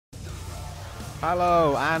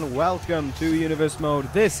Hello and welcome to Universe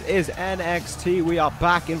Mode. This is NXT. We are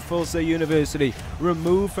back in Full Sail University,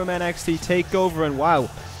 removed from NXT TakeOver, and wow,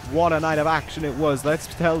 what a night of action it was. Let's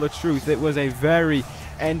tell the truth, it was a very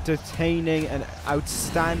entertaining and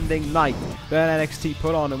outstanding night that NXT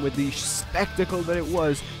put on, and with the spectacle that it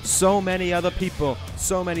was, so many other people,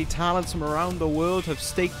 so many talents from around the world have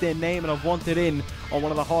staked their name and have wanted in on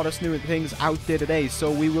one of the hardest new things out there today. So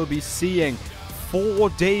we will be seeing 4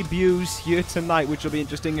 debuts here tonight, which will be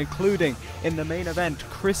interesting, including in the main event,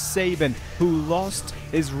 Chris Sabin, who lost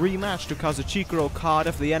his rematch to Kazuchika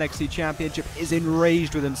Okada for the NXT Championship, is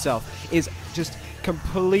enraged with himself, is just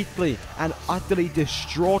completely and utterly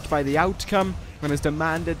distraught by the outcome, and has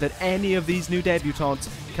demanded that any of these new debutants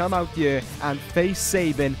come out here and face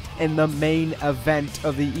Sabin in the main event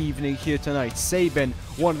of the evening here tonight. Sabin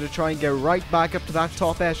wanted to try and get right back up to that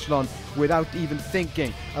top echelon without even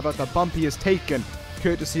thinking about the bump he has taken,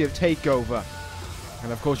 courtesy of TakeOver.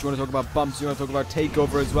 And of course, you want to talk about bumps, you want to talk about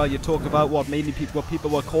TakeOver as well. You talk about what people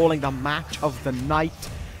were calling the match of the night.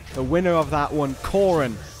 The winner of that one,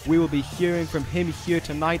 Coren. We will be hearing from him here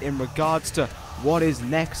tonight in regards to what is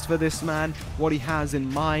next for this man, what he has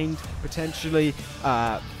in mind, potentially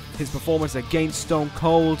his performance against Stone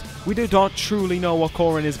Cold. We do not truly know what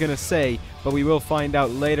Coren is going to say, but we will find out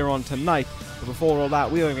later on tonight. But before all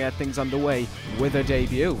that, we are going to get things underway with a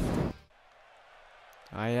debut.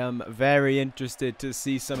 I am very interested to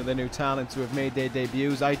see some of the new talents who have made their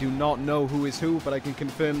debuts. I do not know who is who, but I can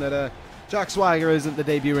confirm that Jack Swagger isn't the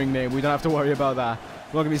debuting name. We don't have to worry about that.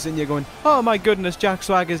 We're not going to be sitting here going, oh my goodness, Jack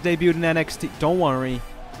Swagger's debuted in NXT. Don't worry,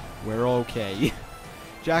 we're okay.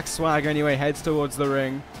 Jack Swagger, anyway, heads towards the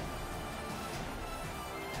ring.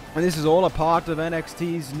 And this is all a part of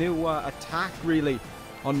NXT's new attack, really,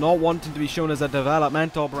 on not wanting to be shown as a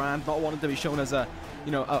developmental brand, not wanting to be shown as a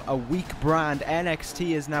weak brand.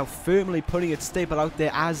 NXT is now firmly putting its staple out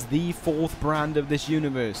there as the 4th brand of this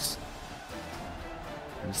universe.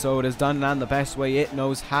 And so it is done, and the best way it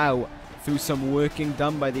knows how, through some working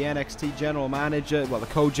done by the NXT general manager, well, the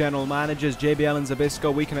co-general managers, JBL and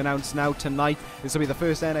Zbyszko. We can announce now tonight, this will be the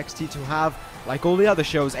first NXT to have, like all the other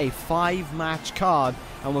shows, a 5-match card,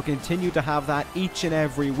 and we'll continue to have that each and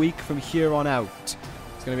every week from here on out.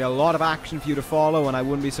 It's going to be a lot of action for you to follow, and I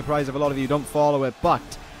wouldn't be surprised if a lot of you don't follow it, but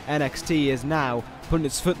NXT is now putting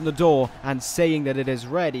its foot in the door and saying that it is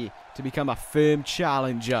ready to become a firm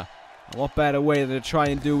challenger. And what better way than to try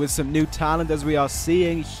and do with some new talent, as we are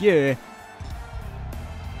seeing here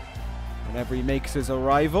whenever he makes his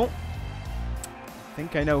arrival. I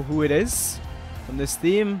think I know who it is from this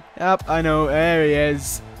theme. Yep, I know, there he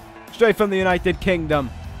is. Straight from the United Kingdom.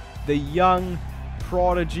 The young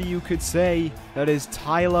prodigy, you could say, that is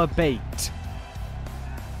Tyler Bate.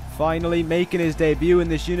 Finally making his debut in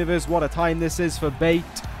this universe. What a time this is for Bate.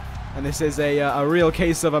 And this is a real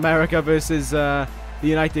case of America versus the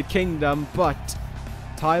United Kingdom, but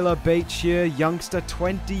Tyler Bate here, youngster,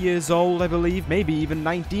 20 years old, I believe, maybe even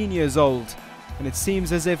 19 years old. And it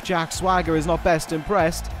seems as if Jack Swagger is not best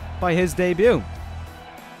impressed by his debut.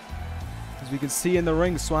 As we can see in the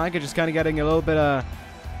ring, Swagger just kind of getting a little bit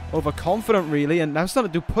overconfident, really, and now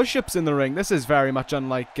starting to do push-ups in the ring. This is very much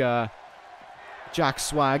unlike Jack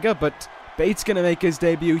Swagger, but Bate's going to make his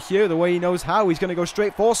debut here the way he knows how. He's going to go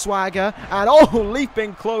straight for Swagger, and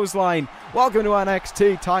leaping clothesline. Welcome to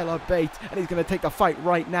NXT, Tyler Bate, and he's going to take the fight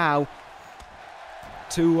right now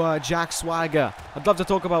to Jack Swagger. I'd love to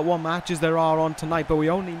talk about what matches there are on tonight, but we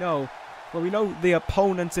only know, well, we know the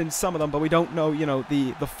opponents in some of them, but we don't know,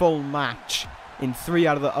 the full match in 3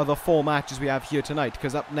 out of the other 4 matches we have here tonight.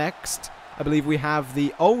 Because up next, I believe we have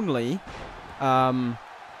the only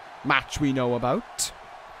match we know about.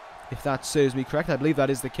 If that serves me correct, I believe that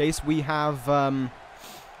is the case. We have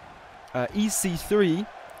EC3,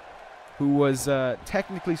 who was,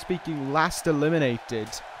 technically speaking, last eliminated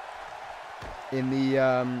in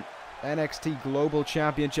the NXT Global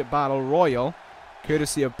Championship Battle Royal,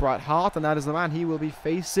 courtesy of Bret Hart, and that is the man he will be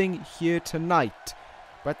facing here tonight.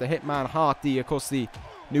 Bret the Hitman Hart, of course, the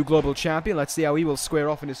new Global Champion. Let's see how he will square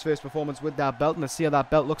off in his first performance with that belt, and let's see how that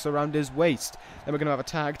belt looks around his waist. Then we're going to have a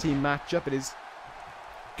tag team matchup. It is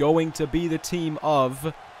going to be the team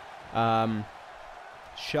of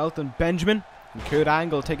Shelton Benjamin and Kurt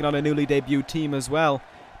Angle taking on a newly debuted team as well,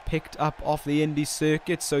 picked up off the indie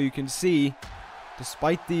circuit. So you can see,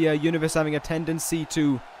 despite the universe having a tendency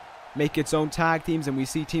to make its own tag teams, and we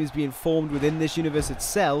see teams being formed within this universe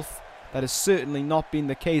itself, that has certainly not been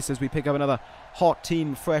the case as we pick up another hot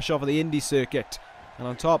team fresh off of the indie circuit. And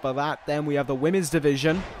on top of that, then we have the women's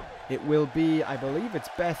division. It will be, I believe it's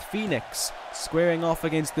Beth Phoenix squaring off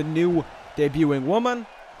against the new debuting woman.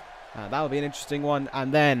 That'll be an interesting one.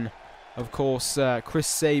 And then of course, Chris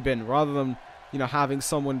Sabin. Rather than, having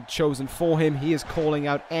someone chosen for him, he is calling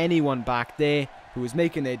out anyone back there who is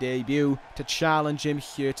making their debut to challenge him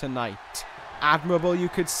here tonight. Admirable, you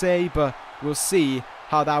could say, but we'll see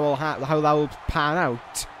how that will pan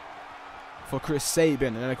out for Chris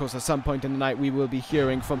Sabin. And then, of course, at some point in the night, we will be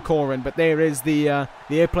hearing from Coren. But there is the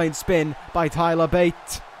airplane spin by Tyler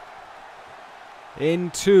Bate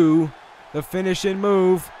into the finishing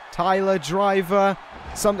move. Tyler Driver.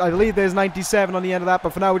 I believe there's 97 on the end of that,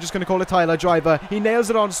 but for now we're just going to call it Tyler Driver. He nails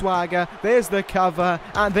it on Swagger. There's the cover,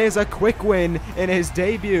 and there's a quick win in his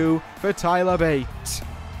debut for Tyler Bate.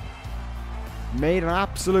 Made an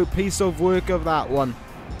absolute piece of work of that one.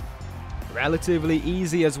 Relatively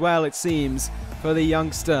easy as well, it seems, for the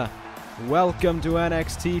youngster. Welcome to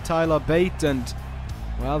NXT, Tyler Bate, and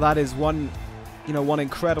well, that is one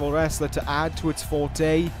incredible wrestler to add to its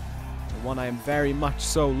forte. One I am very much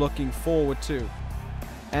so looking forward to.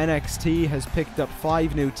 NXT has picked up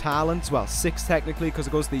 5 new talents, well 6 technically because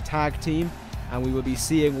it goes to the tag team, and we will be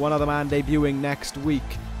seeing one other man debuting next week,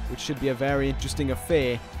 which should be a very interesting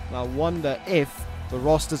affair. And I wonder if the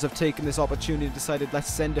rosters have taken this opportunity and decided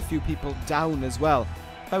let's send a few people down as well.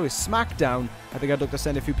 If I was SmackDown, I think I'd look to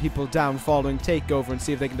send a few people down following TakeOver and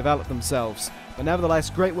see if they can develop themselves. But nevertheless,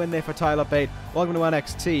 great win there for Tyler Bate. Welcome to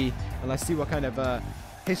NXT, and let's see what kind of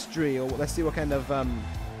history, or let's see what kind of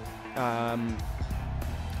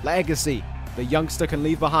legacy the youngster can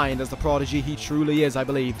leave behind as the prodigy he truly is, I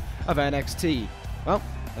believe, of NXT. Well,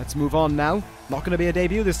 let's move on now. Not going to be a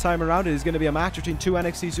debut this time around. It is going to be a match between 2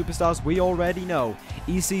 NXT superstars we already know.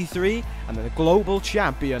 EC3 and the global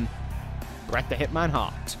champion, Bret the Hitman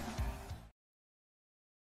Hart.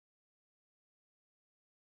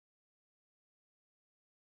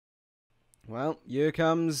 Well, here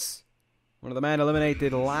comes one of the men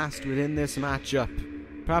eliminated last within this matchup.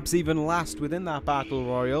 Perhaps even last within that Battle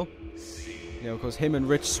Royal. Because him and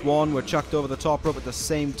Rich Swann were chucked over the top rope at the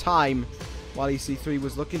same time, while EC3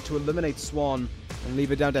 was looking to eliminate Swann and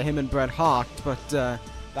leave it down to him and Bret Hart. But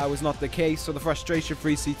that was not the case, so the frustration for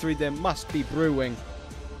EC3 there must be brewing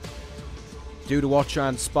due to what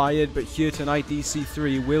transpired. But here tonight,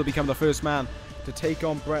 EC3 will become the first man to take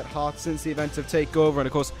on Bret Hart since the event of TakeOver, and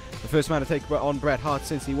of course the first man to take on Bret Hart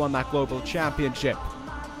since he won that global championship.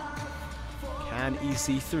 Can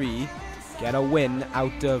EC3 get a win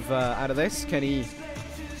out of this? Can he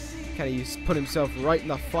put himself right in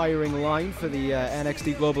the firing line for the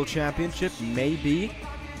NXT Global Championship? Maybe.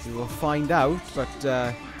 We will find out, but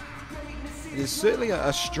it is certainly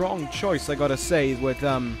a strong choice, I gotta say, with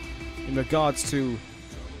in regards to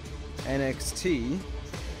NXT,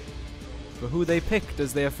 for who they picked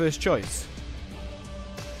as their first choice.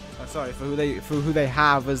 Sorry, for who they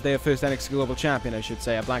have as their first NXT Global Champion, I should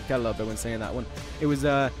say. I blanked out a little bit when saying that one. It was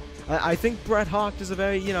I think Bret Hart is a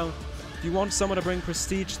very, if you want someone to bring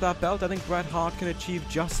prestige to that belt, I think Bret Hart can achieve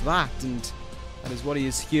just that, and that is what he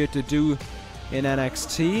is here to do in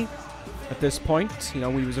NXT at this point. He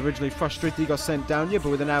was originally frustrated he got sent down here,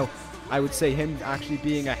 but with now, I would say him actually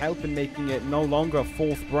being a help and making it no longer a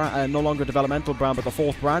fourth brand, no longer a developmental brand, but the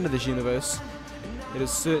 4th brand of this universe. It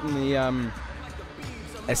has certainly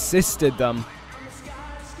assisted them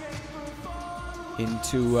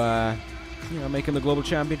into making the Global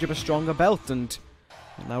Championship a stronger belt, and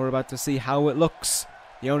now we're about to see how it looks.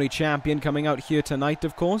 The only champion coming out here tonight,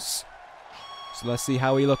 of course. So let's see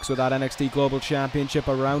how he looks with that NXT Global Championship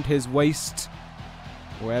around his waist,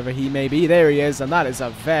 wherever he may be. There he is, and that is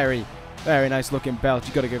a very, very nice looking belt.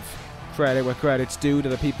 You got to give credit where credit's due to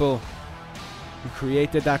the people who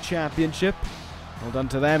created that championship. Well done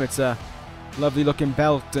to them. It's a lovely looking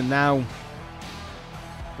belt, and now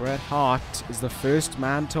Bret Hart is the first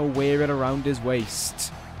man to wear it around his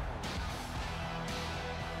waist.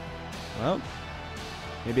 Well,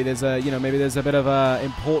 maybe there's a bit of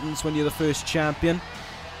importance when you're the first champion.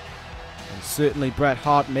 And certainly Bret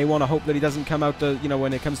Hart may want to hope that he doesn't come out to,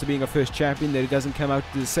 when it comes to being a first champion, that he doesn't come out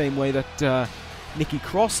the same way that Nikki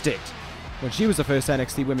Cross did when she was the first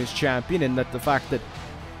NXT Women's Champion, in that the fact that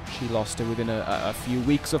she lost it within a few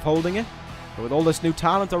weeks of holding it. But with all this new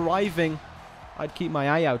talent arriving, I'd keep my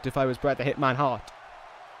eye out if I was Bret the Hitman Hart.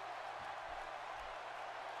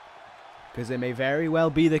 Because it may very well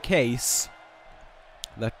be the case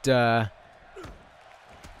that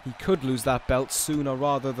he could lose that belt sooner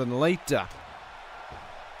rather than later.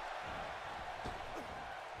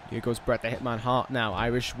 Here goes Bret the Hitman Hart now.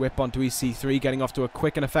 Irish whip onto EC3, getting off to a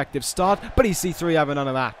quick and effective start, but EC3 having none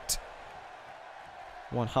of that.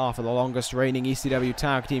 One half of the longest reigning ECW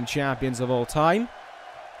Tag Team Champions of all time.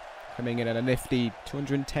 Coming in at a nifty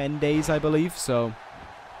 210 days, I believe, so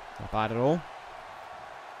not bad at all.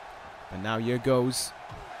 And now here goes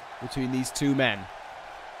between these two men.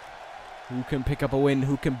 Who can pick up a win?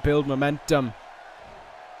 Who can build momentum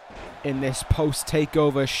in this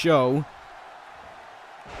post-takeover show?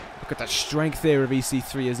 Look at the strength there of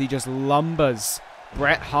EC3 as he just lumbers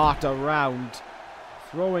Bret Hart around,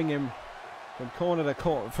 throwing him from corner to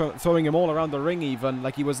corner, throwing him all around the ring even,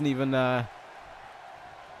 like he wasn't even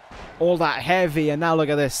all that heavy. And now look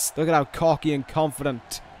at this. Look at how cocky and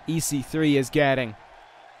confident EC3 is getting.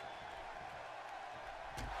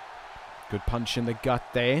 Good punch in the gut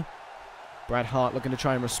there. Bret Hart looking to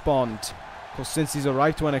try and respond. Of course, since he's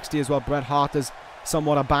arrived to NXT as well, Bret Hart has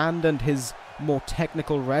somewhat abandoned his more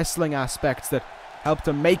technical wrestling aspects that helped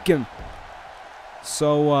to make him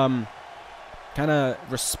so kind of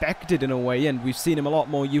respected in a way, and we've seen him a lot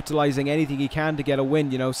more utilizing anything he can to get a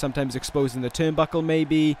win, you know, sometimes exposing the turnbuckle,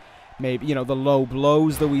 maybe, you know, the low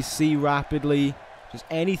blows that we see rapidly. Just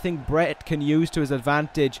anything Bret can use to his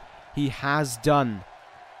advantage, he has done.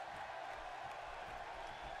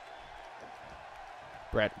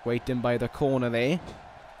 Bret waiting by the corner there.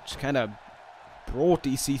 Just kind of brought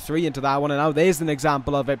EC3 into that one, and now there's an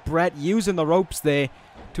example of it. Bret using the ropes there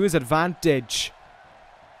to his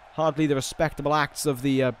hardly the respectable acts of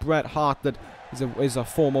the Bret Hart that is a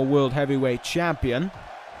former World Heavyweight Champion.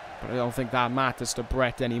 But I don't think that matters to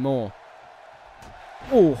Bret anymore.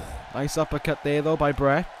 Oh, nice uppercut there though by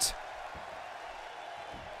Bret.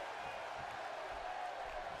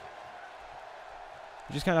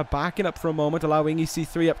 Just kind of backing up for a moment, allowing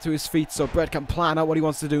EC3 up to his feet so Bret can plan out what he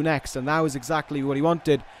wants to do next. And that was exactly what he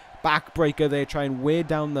wanted. Backbreaker there, try and wear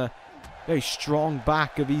down the very strong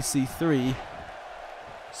back of EC3.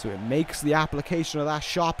 So it makes the application of that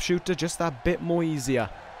sharpshooter just that bit more easier.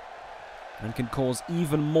 And can cause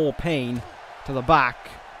even more pain to the back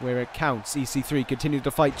where it counts. EC3 continues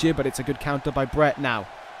to fight Jib, but it's a good counter by Bret now.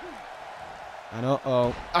 And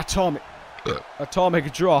uh-oh,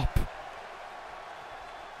 atomic drop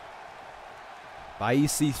by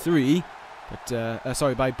EC3, but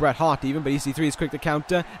sorry, by Bret Hart even, but EC3 is quick to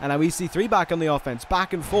counter, and now EC3 back on the offense.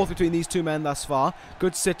 Back and forth between these two men thus far.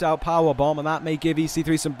 Good sit-out powerbomb, and that may give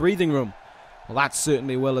EC3 some breathing room. Well, that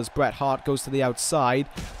certainly will as Bret Hart goes to the outside,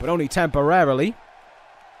 but only temporarily.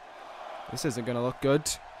 This isn't going to look good.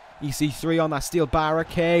 EC3 on that steel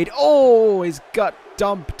barricade. Oh, his gut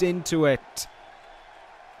dumped into it.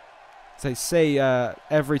 As I say,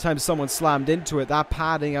 every time someone slammed into it, that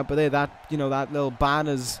padding up there, that, you know, that little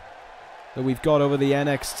banners that we've got over the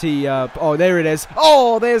NXT. Oh, there it is.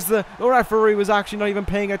 Oh, there's the referee was actually not even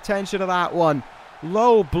paying attention to that one.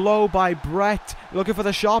 Low blow by Bret. Looking for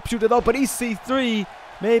the sharpshooter though, but EC3,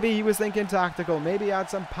 maybe he was thinking tactical. Maybe he had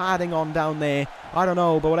some padding on down there. I don't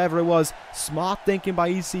know, but whatever it was, smart thinking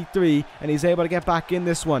by EC3, and he's able to get back in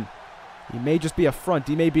this one. He may just be a front.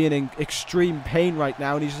 He may be in extreme pain right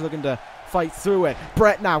now, and he's just looking to fight through it.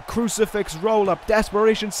 Bret now, crucifix roll-up,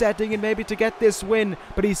 desperation setting in maybe to get this win,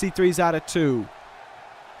 but EC3's at it too.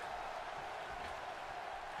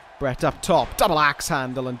 Bret up top, double axe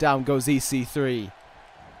handle, and down goes EC3.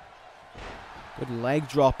 Good leg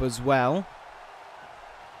drop as well.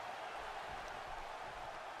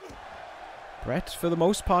 Bret, for the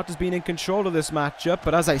most part, has been in control of this matchup,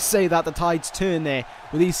 but as I say that, the tides turn there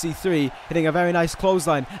with EC3 hitting a very nice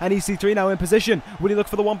clothesline, and EC3 now in position. Will he look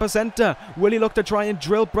for the 1%er? Will he look to try and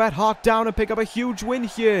drill Bret Hart down and pick up a huge win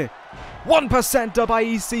here? 1%er by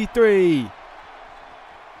EC3.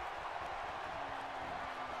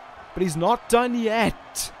 But he's not done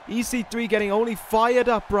yet. EC3 getting only fired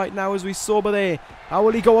up right now as we saw by there. How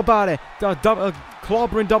will he go about it?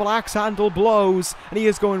 Clobbering double axe handle blows, and he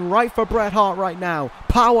is going right for Bret Hart right now.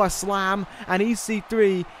 Power slam, and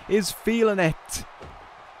EC3 is feeling it.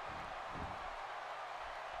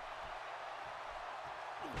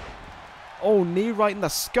 Oh, knee right in the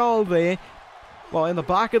skull there. Well, in the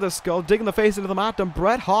back of the skull, digging the face into the mat, and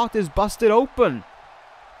Bret Hart is busted open.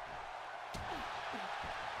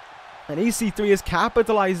 And EC3 is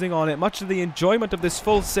capitalizing on it, much to the enjoyment of this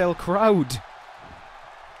Full Sail crowd.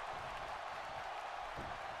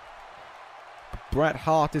 Bret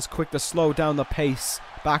Hart is quick to slow down the pace,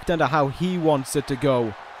 back down to how he wants it to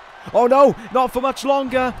go. Oh no, not for much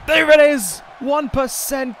longer. There it is,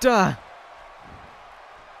 1%er.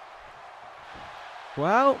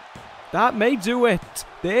 Well, that may do it.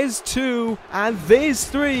 There's 2, and there's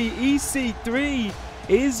 3. EC3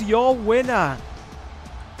 is your winner.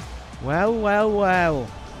 Well, well, well.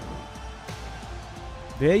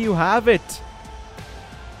 There you have it.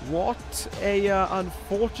 What a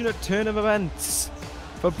unfortunate turn of events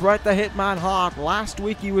for Bret the Hitman Hart. Last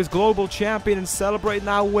week he was global champion and celebrating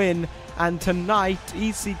that win, And tonight,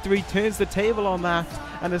 EC3 turns the table on that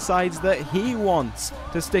and decides that he wants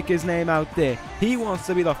to stick his name out there. He wants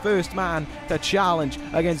to be the first man to challenge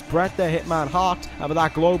against Bret the Hitman Hart and for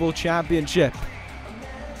that global championship.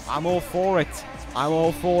 I'm all for it. I'm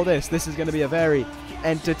all for this. This is going to be a very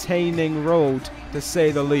entertaining road, to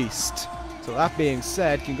say the least. So that being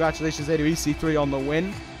said, congratulations to EC3 on the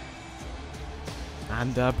win.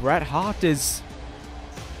 And Bret Hart he's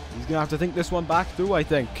going to have to think this one back through, I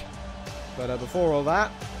think. But before all that,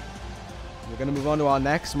 we're going to move on to our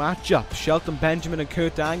next matchup. Shelton Benjamin and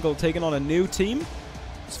Kurt Angle taking on a new team.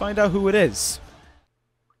 Let's find out who it is.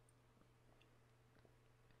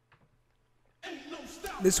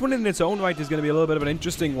 This one in its own right is going to be a little bit of an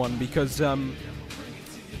interesting one because at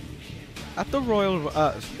the Royal...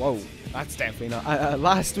 whoa, that's definitely not...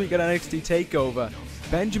 last week at NXT TakeOver,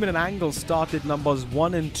 Benjamin and Angle started numbers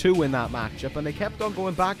 1 and 2 in that matchup, and they kept on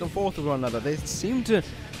going back and forth with one another. They seemed to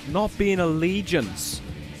not be in allegiance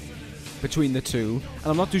between the two, and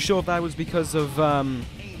I'm not too sure if that was because of,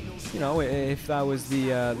 you know, if that was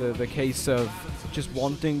the case of just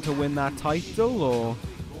wanting to win that title, or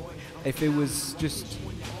if it was just,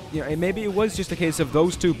 you know, maybe it was just a case of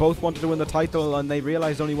those two both wanted to win the title and they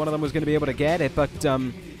realized only one of them was going to be able to get it, but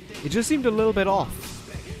it just seemed a little bit off.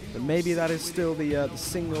 But maybe that is still the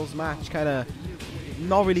singles match kind of,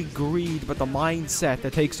 not really greed, but the mindset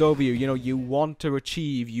that takes over you. You know, you want to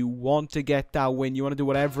achieve, you want to get that win, you want to do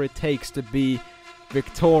whatever it takes to be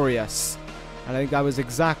victorious. And I think that was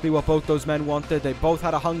exactly what both those men wanted. They both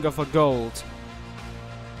had a hunger for gold.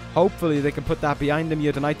 Hopefully they can put that behind them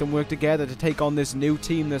here tonight and work together to take on this new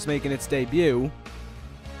team that's making its debut.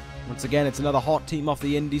 Once again, it's another hot team off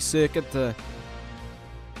the indie circuit. Trying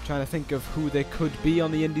to think of who they could be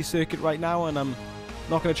on the indie circuit right now, and I'm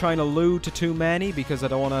not going to try and allude to too many because I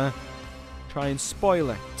don't want to try and spoil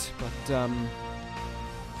it. But,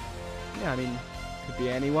 yeah, I mean, could be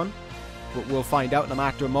anyone. But we'll find out in a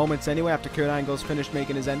matter of moments anyway after Kurt Angle's finished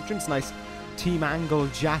making his entrance. Nice Team Angle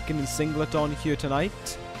jacket and singlet on here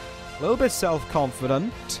tonight. A little bit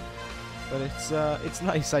self-confident, but it's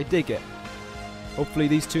nice. I dig it. Hopefully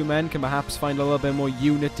these two men can perhaps find a little bit more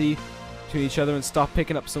unity between each other and start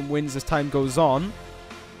picking up some wins as time goes on.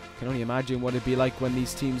 I can only imagine what it'd be like when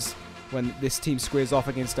this team squares off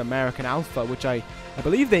against American Alpha, which I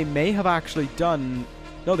believe they may have actually done.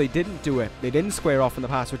 No, they didn't do it. They didn't square off in the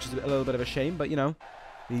past, which is a little bit of a shame, but you know,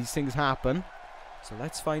 these things happen. So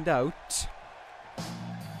let's find out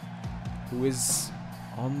who is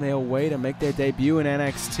on their way to make their debut in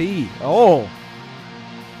NXT. Oh,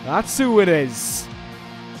 that's who it is.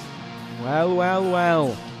 Well, well,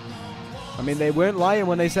 well. I mean, they weren't lying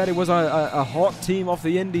when they said it was a hot team off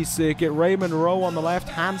the indie circuit. Raymond Rowe on the left,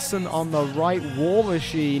 Hansen on the right. War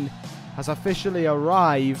Machine has officially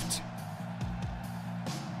arrived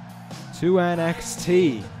to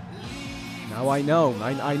NXT. Now I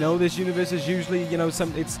know this universe is usually, you know,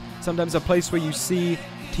 it's sometimes a place where you see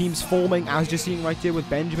teams forming, as you're seeing right here with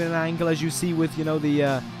Benjamin and Angle, as you see with, you know,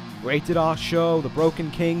 the Rated R show, the Broken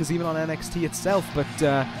Kings, even on NXT itself. But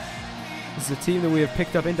this is a team that we have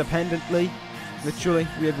picked up independently. Literally,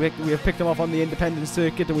 we have picked them up on the independent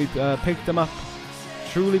circuit, and we've picked them up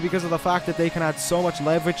truly because of the fact that they can add so much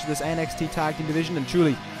leverage to this NXT tag team division and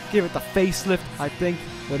truly give it the facelift I think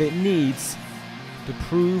that it needs to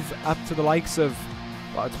prove up to the likes of,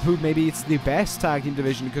 well, to prove maybe it's the best tag team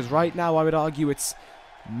division, because right now I would argue it's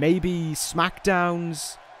maybe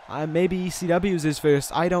SmackDown's, maybe ECW's is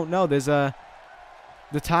first. I don't know.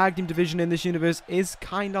 The tag team division in this universe is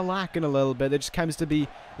kind of lacking a little bit. It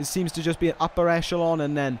seems to just be an upper echelon,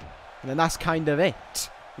 and then that's kind of it.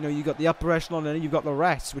 You know, you got the upper echelon and then you've got the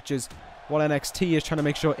rest, which is what NXT is trying to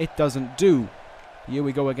make sure it doesn't do. Here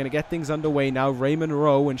we go. We're going to get things underway now. Raymond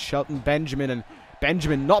Rowe and Shelton Benjamin, and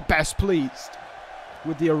Benjamin not best pleased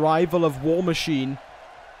with the arrival of War Machine,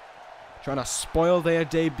 trying to spoil their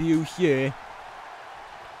debut here,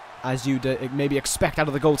 as you'd maybe expect out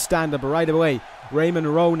of the gold standard. But right away,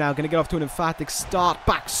 Raymond Rowe now going to get off to an emphatic start.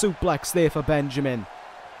 Back suplex there for Benjamin.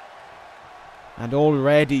 And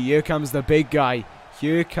already, here comes the big guy.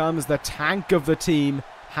 Here comes the tank of the team.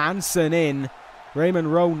 Hansen in.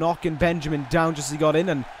 Raymond Rowe knocking Benjamin down just as he got in,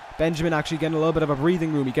 and Benjamin actually getting a little bit of a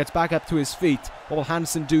breathing room. He gets back up to his feet. What will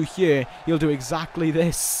Hansen do here? He'll do exactly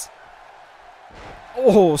this.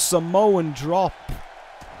 Oh, Samoan drop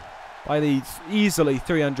by the easily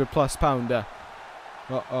 300-plus pounder.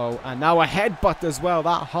 Uh-oh. And now a headbutt as well.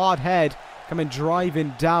 That hard head coming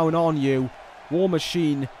driving down on you. War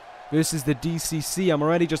Machine versus the DCC. I'm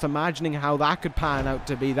already just imagining how that could pan out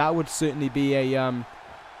to be. That would certainly be a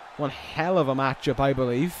one hell of a matchup, I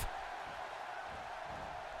believe.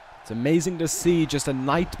 It's amazing to see just a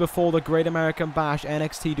night before the Great American Bash,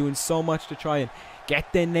 NXT doing so much to try and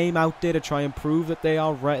get their name out there, to try and prove that they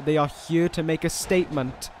are here to make a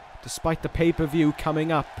statement, despite the pay-per-view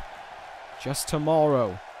coming up just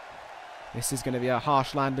tomorrow. This is going to be a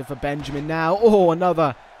harsh landing for Benjamin now. Oh,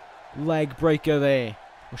 another leg breaker there.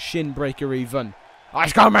 Or shin breaker even. Oh,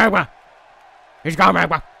 he's gone, Magma! He's gone,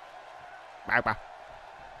 Magma! Magma.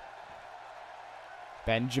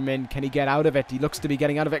 Benjamin, can he get out of it? He looks to be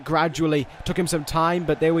getting out of it gradually. Took him some time,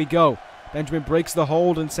 but there we go. Benjamin breaks the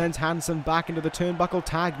hold and sends Hansen back into the turnbuckle.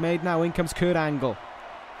 Tag made now. In comes Kurt Angle.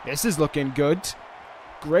 This is looking good.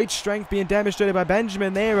 Great strength being demonstrated by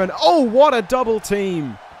Benjamin there. And oh, what a double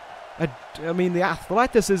team. I mean, the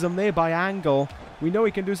athleticism there by Angle. We know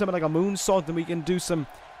he can do something like a moonsault, and we can do some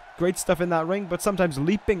great stuff in that ring. But sometimes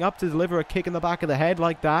leaping up to deliver a kick in the back of the head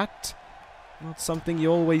like that, not something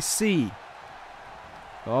you always see.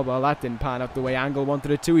 Oh, well, that didn't pan out the way Angle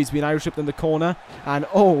wanted it to. He's been Irish whipped in the corner. And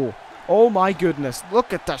oh my goodness.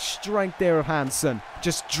 Look at the strength there of Hansen.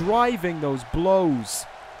 Just driving those blows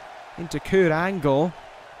into Kurt Angle.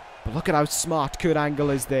 But look at how smart Kurt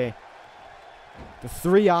Angle is there. The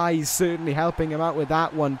three eyes certainly helping him out with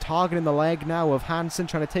that one. Targeting the leg now of Hansen,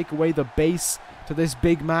 trying to take away the base to this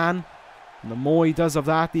big man. And the more he does of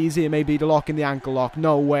that, the easier it may be to lock in the ankle lock.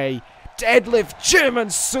 No way. Deadlift German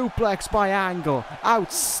suplex by Angle.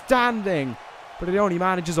 Outstanding. But it only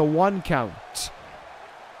manages a 1 count.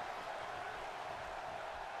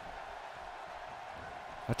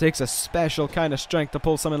 That takes a special kind of strength to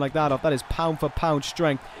pull something like that off. That is pound for pound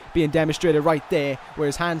strength being demonstrated right there.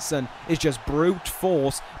 Whereas Hansen is just brute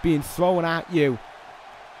force being thrown at you.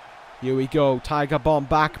 Here we go. Tiger Bomb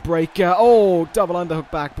backbreaker. Oh, double underhook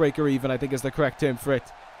backbreaker even, I think is the correct term for it.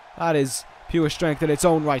 That is pure strength in its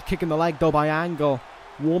own right. Kicking the leg though by Angle.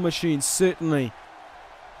 War Machine certainly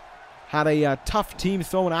had a tough team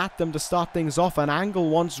thrown at them to start things off. And Angle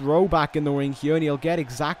wants Rowe back in the ring here, and he'll get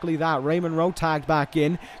exactly that. Raymond Rowe tagged back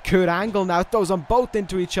in. Kurt Angle now throws them both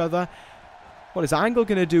into each other. What is Angle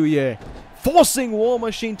going to do here? Forcing War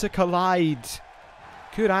Machine to collide.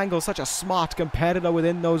 Kurt Angle, such a smart competitor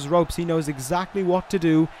within those ropes. He knows exactly what to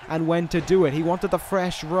do and when to do it. He wanted the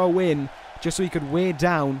fresh Rowe in just so he could wear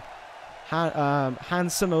down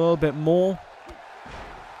Hansen a little bit more.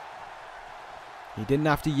 He didn't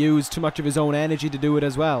have to use too much of his own energy to do it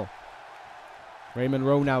as well. Raymond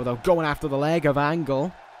Rowe now, though, going after the leg of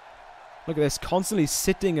Angle. Look at this, constantly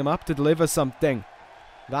sitting him up to deliver something.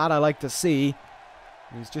 That I like to see.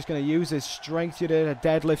 He's just going to use his strength here to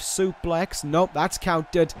deadlift suplex. Nope, that's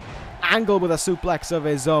counted. Angle with a suplex of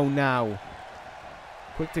his own now.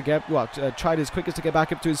 Quick to get, well, tried his quickest to get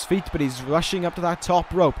back up to his feet, but he's rushing up to that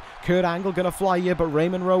top rope. Kurt Angle going to fly here, but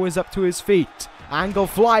Raymond Rowe is up to his feet. Angle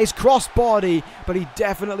flies crossbody, but he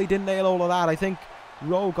definitely didn't nail all of that. I think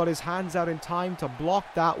Rowe got his hands out in time to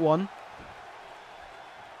block that one.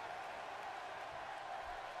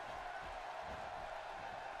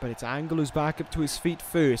 But it's Angle who's back up to his feet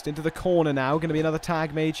first. Into the corner now. Going to be another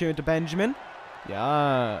tag made here into Benjamin.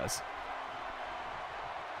 Yes.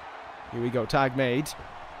 Here we go. Tag made.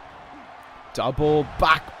 Double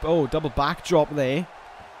backdrop there.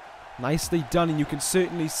 Nicely done. And you can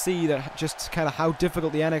certainly see that just kind of how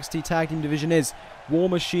difficult the NXT tag team division is. War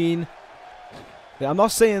Machine. I'm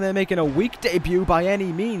not saying they're making a weak debut by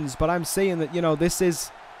any means. But I'm saying that, you know, this is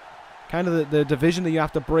kind of the division that you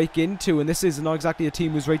have to break into, and this is not exactly a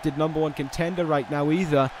team who's rated #1 contender right now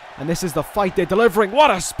either. And this is the fight they're delivering.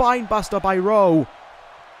 What a spine buster by Rowe.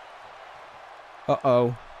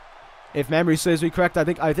 Uh-oh. If memory serves me correct,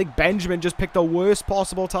 I think Benjamin just picked the worst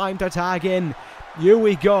possible time to tag in. Here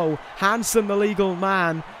we go. Hansen, the legal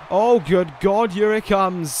man. Oh, good God, here it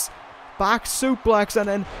comes. Back suplex, and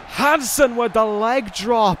then Hansen with the leg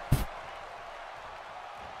drop.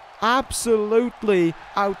 Absolutely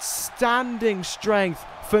outstanding strength.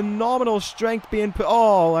 Phenomenal strength being put.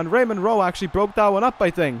 Oh, and Raymond Rowe actually broke that one up,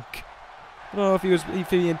 I think. I don't know if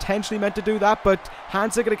he intentionally meant to do that, but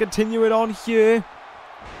Hansen going to continue it on here.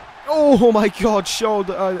 Oh my God,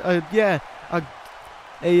 showed a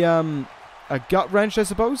gut wrench, I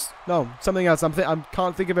suppose. No, something else. I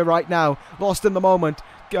can't think of it right now. Lost in the moment.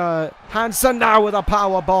 Hansen now with a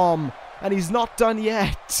power bomb, and he's not done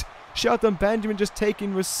yet. Shelton Benjamin just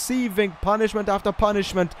receiving punishment after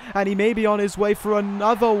punishment, and he may be on his way for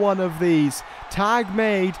another one of these. Tag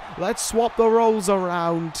made. Let's swap the roles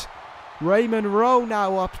around. Raymond Rowe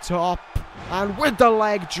now up top, and with the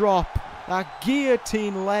leg drop, that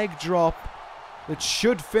guillotine leg drop that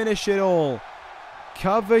should finish it all.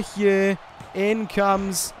 Cover here. In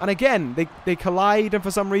comes, and again they collide, and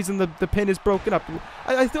for some reason the pin is broken up.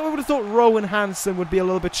 I would have thought Rowe and Hansen would be a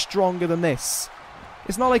little bit stronger than this.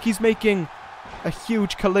 It's not like he's making a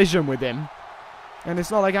huge collision with him. And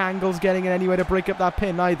it's not like Angle's getting in any way to break up that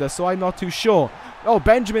pin either, so I'm not too sure. Oh,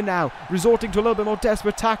 Benjamin now resorting to a little bit more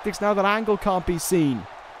desperate tactics now that Angle can't be seen.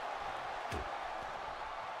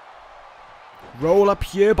 Roll up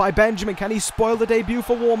here by Benjamin. Can he spoil the debut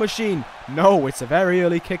for War Machine? No, it's a very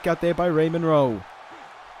early kick out there by Raymond Rowe.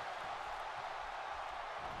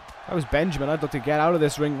 That was Benjamin. I'd look to get out of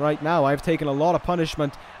this ring right now. I've taken a lot of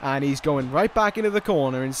punishment, and he's going right back into the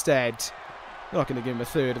corner instead. They're not going to give him a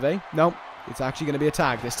third, are they? No, it's actually going to be a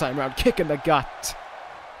tag this time around. Kick in the gut.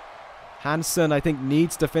 Hansen, I think,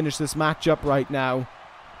 needs to finish this match up right now.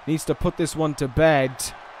 Needs to put this one to bed.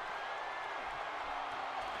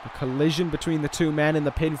 The collision between the two men in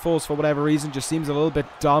the pinfalls, for whatever reason, just seems a little bit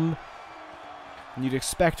dumb. And you'd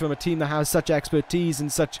expect from a team that has such expertise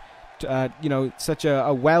and such, such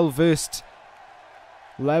a well-versed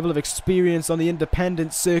level of experience on the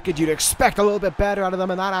independent circuit, you'd expect a little bit better out of them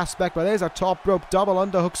in that aspect. But there's a top rope double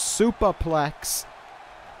underhook superplex.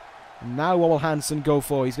 And now what will Hansen go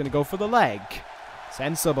for? He's going to go for the leg.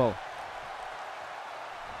 Sensible.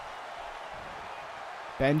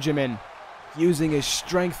 Benjamin using his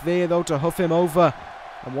strength there, though, to hoof him over.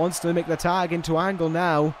 And wants to make the tag into Angle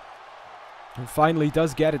now. And finally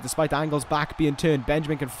does get it, despite Angle's back being turned.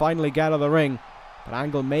 Benjamin can finally get out of the ring. But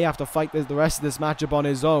Angle may have to fight the rest of this matchup on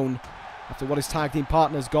his own, after what his tag team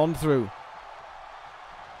partner's gone through.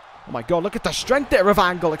 Oh my god, look at the strength there of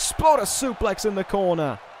Angle. Exploder suplex in the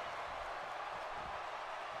corner.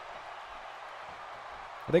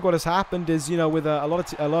 I think what has happened is, with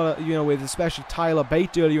with especially Tyler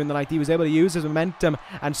Bate earlier in the night, he was able to use his momentum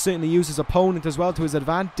and certainly use his opponent as well to his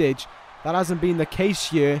advantage. That hasn't been the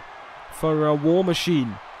case here for War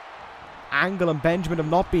Machine. Angle and Benjamin have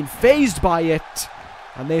not been phased by it,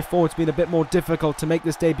 and therefore it's been a bit more difficult to make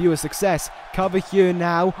this debut a success. Cover here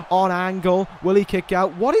now on Angle. Will he kick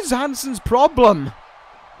out? What is Hansen's problem?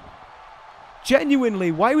 Genuinely,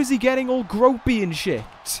 why was he getting all gropey and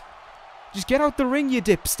shit? Just get out the ring, you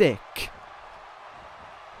dipstick.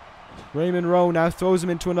 Raymond Rowe now throws him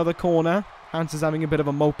into another corner. Hansen's having a bit of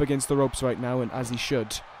a mope against the ropes right now, and as he should.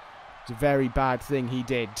 It's a very bad thing he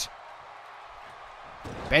did.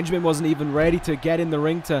 Benjamin wasn't even ready to get in the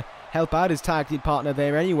ring to help out his tag team partner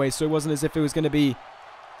there anyway, so it wasn't as if it was going to be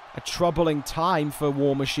a troubling time for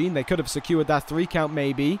War Machine. They could have secured that 3 count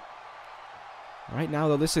maybe. Right now,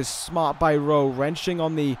 though, this is smart by Rowe, wrenching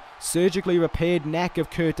on the surgically repaired neck of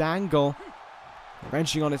Kurt Angle.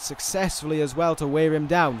 Wrenching on it successfully as well to wear him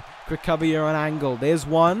down. Quick cover here on Angle. There's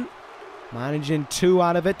one. Managing 2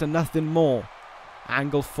 out of it and nothing more.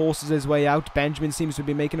 Angle forces his way out. Benjamin seems to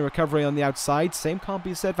be making a recovery on the outside. Same can't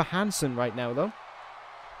be said for Hansen right now, though.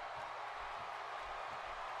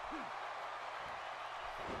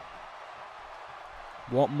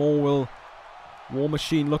 What more will War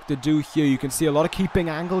Machine look to do here? You can see a lot of keeping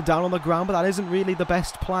Angle down on the ground, but that isn't really the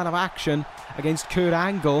best plan of action against Kurt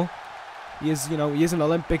Angle. He is, he is an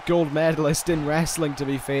Olympic gold medalist in wrestling, to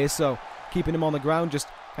be fair, so keeping him on the ground just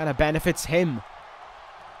kind of benefits him.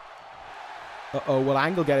 Uh-oh, will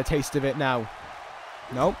Angle get a taste of it now?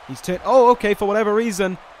 No, he's turned. Oh, okay, for whatever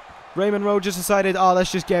reason, Raymond Rowe just decided,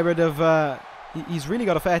 let's just get rid of, he's really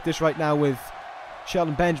got a fetish right now with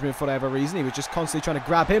Shelton Benjamin for whatever reason. He was just constantly trying to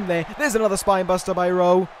grab him there. There's another spine buster by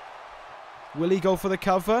Rowe. Will he go for the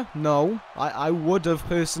cover? No. I would have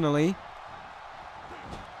personally.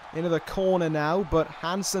 Into the corner now, but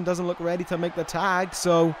Hansen doesn't look ready to make the tag,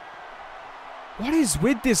 so what is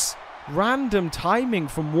with this random timing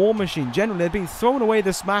from War Machine? Generally, they've been thrown away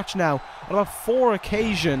this match now on about 4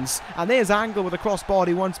 occasions, and there's Angle with a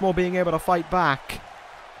crossbody once more being able to fight back.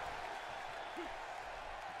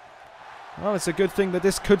 Well, it's a good thing that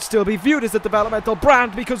this could still be viewed as a developmental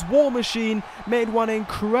brand, because War Machine made one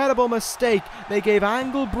incredible mistake. They gave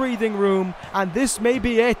Angle breathing room, and this may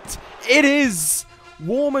be it. It is!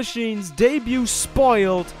 War Machine's debut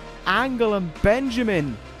spoiled. Angle and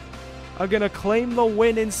Benjamin are going to claim the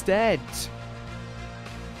win instead.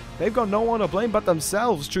 They've got no one to blame but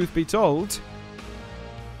themselves, truth be told.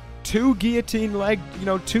 2 guillotine leg,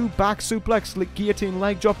 2 back suplex guillotine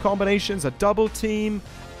leg drop combinations, a double team,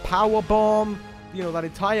 power bomb, that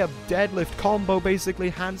entire deadlift combo basically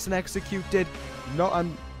Hansen executed.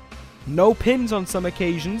 No pins on some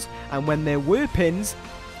occasions, and when there were pins,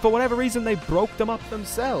 for whatever reason they broke them up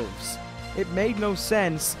themselves. It made no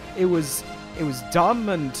sense. It was dumb,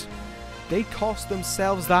 and they cost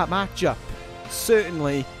themselves that matchup.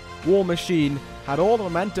 Certainly, War Machine had all the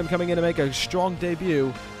momentum coming in to make a strong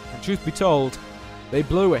debut, and truth be told, they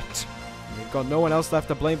blew it. They've got no one else left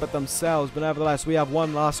to blame but themselves, but nevertheless, we have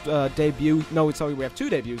one last debut. No, sorry, we have 2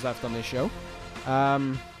 debuts left on this show.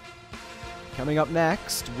 Coming up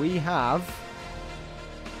next, we have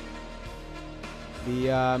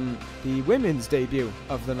the women's debut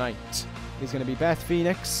of the night. It's going to be Beth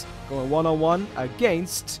Phoenix going one-on-one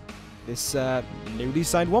against this newly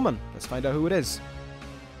signed woman. Let's find out who it is.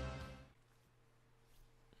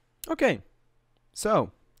 Okay,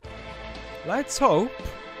 so let's hope,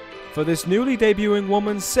 for this newly debuting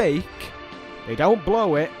woman's sake, they don't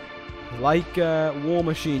blow it like War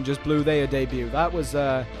Machine just blew their debut. That was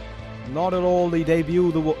not at all the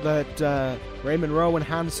debut that Raymond Rowe and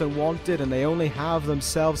Hanson wanted, and they only have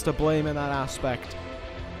themselves to blame in that aspect.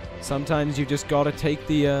 Sometimes you just gotta take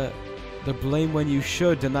the blame when you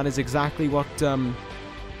should, and that is exactly what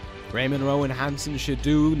Raymond Rowe and Hanson should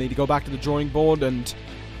do. Need to go back to the drawing board, and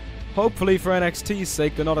hopefully for NXT's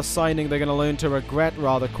sake, they're not a signing they're going to learn to regret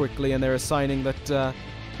rather quickly, and they're a signing that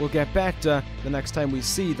will get better the next time we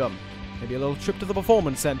see them. Maybe a little trip to the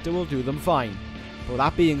Performance Center will do them fine. But with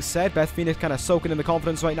that being said, Beth Phoenix kind of soaking in the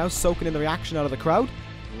confidence right now, soaking in the reaction out of the crowd.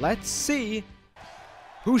 Let's see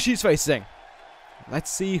who she's facing.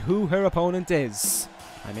 Let's see who her opponent is.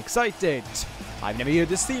 I'm excited. I've never heard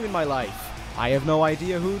this theme in my life. I have no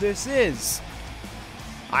idea who this is.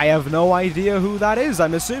 I have no idea who that is.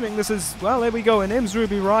 I'm assuming this is, well, there we go. Her name's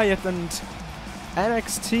Ruby Riott, and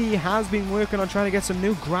NXT has been working on trying to get some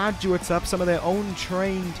new graduates up, some of their own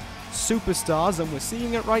trained superstars, and we're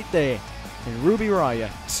seeing it right there in Ruby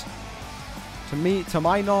Riott. To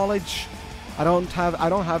my knowledge, I don't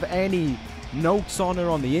have any notes on her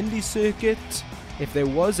on the indie circuit. If there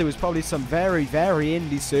was, it was probably some very, very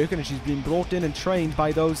indie circuit, and she's been brought in and trained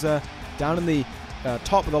by those down in the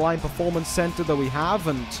top of the line Performance Center that we have,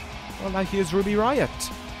 and well, now here's Ruby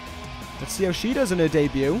Riott. Let's see how she does in her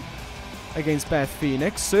debut against Beth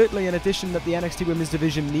Phoenix. Certainly an addition that the NXT Women's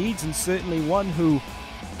Division needs, and certainly one who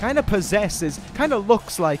kind of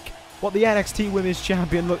looks like what the NXT Women's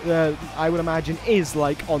Champion, I would imagine, is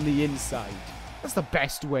like on the inside. That's the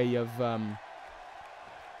best way of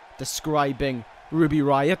describing Ruby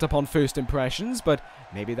Riott upon first impressions, but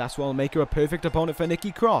maybe that's what will make her a perfect opponent for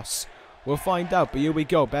Nikki Cross. We'll find out, but here we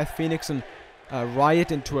go. Beth Phoenix and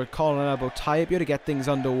Riott into a collar and elbow tie-up here to get things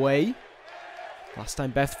underway. Last time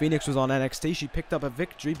Beth Phoenix was on NXT, she picked up a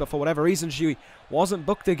victory, but for whatever reason, she wasn't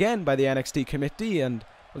booked again by the NXT committee and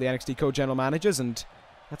the NXT co-general managers, and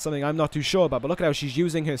that's something I'm not too sure about. But look at how she's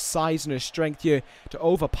using her size and her strength here to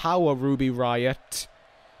overpower Ruby Riott.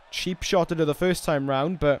 Cheap shot at her the first time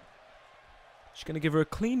round, but she's going to give her a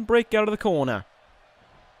clean break out of the corner.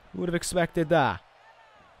 Who would have expected that?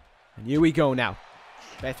 And here we go now.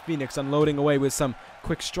 Beth Phoenix unloading away with some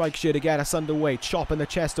quick strikes here to get us underway. Chop in the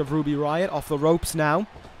chest of Ruby Riott, off the ropes now.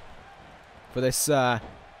 For this, well,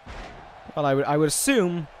 I would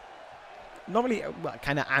assume, not really, well,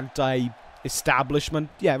 kind of anti-establishment.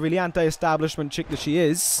 Yeah, really anti-establishment chick that she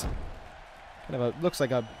is. Kind of looks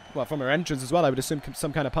like a, well, from her entrance as well, I would assume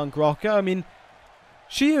some kind of punk rocker. I mean,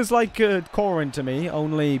 she is like Coren to me,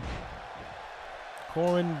 only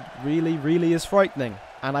Coren really, really is frightening.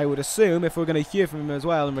 And I would assume, if we're going to hear from him as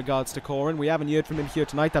well in regards to Coren, we haven't heard from him here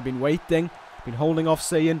tonight. I've been waiting, been holding off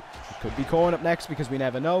saying it could be Coren up next because we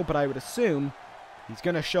never know. But I would assume he's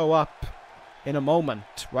going to show up in a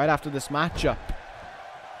moment, right after this matchup.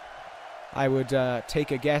 I would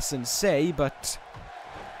take a guess and say, but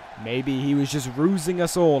maybe he was just rusing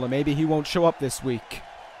us all, and maybe he won't show up this week.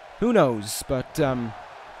 Who knows? But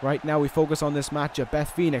right now we focus on this matchup.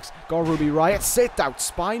 Beth Phoenix, got Ruby Riott, sit out,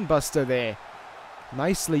 spine buster there.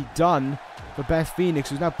 Nicely done for Beth Phoenix,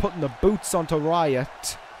 who's now putting the boots onto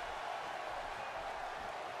Riott.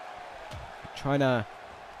 Trying to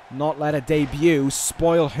not let her debut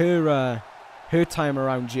spoil her her time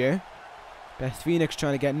around here. Beth Phoenix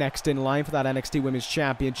trying to get next in line for that NXT Women's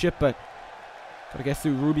Championship, but got to get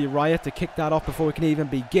through Ruby Riott to kick that off before we can even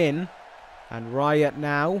begin. And Riott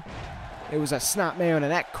now, it was a snapmare and a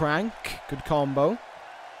neck crank. Good combo.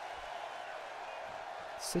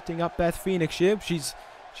 Sitting up Beth Phoenix here. She's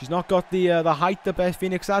not got the height that Beth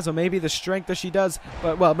Phoenix has, or maybe the strength that she does,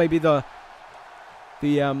 but well, maybe the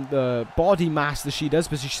body mass that she does,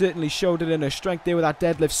 but she certainly showed it in her strength there with that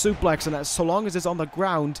deadlift suplex, and that so long as it's on the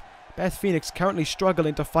ground, Beth Phoenix currently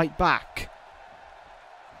struggling to fight back.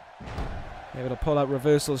 Able to pull out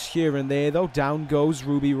reversals here and there though. Down goes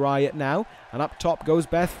Ruby Riott now, and up top goes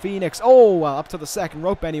Beth Phoenix. Oh, well, up to the second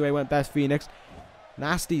rope anyway went Beth Phoenix.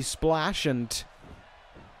 Nasty splash, and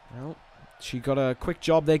well, she got a quick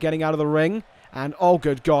job there getting out of the ring. And oh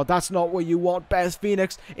good God, that's not what you want. Beth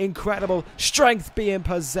Phoenix, incredible strength being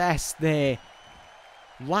possessed there.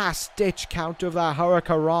 Last ditch counter of that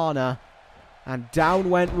Hurricanrana. And down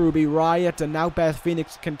went Ruby Riott, and now Beth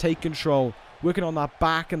Phoenix can take control. Working on that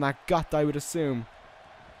back and that gut, I would assume.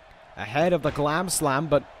 ahead of the glam slam,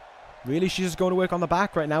 but really she's just going to work on the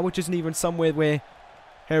back right now, which isn't even somewhere where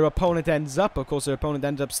her opponent ends up. Of course, her opponent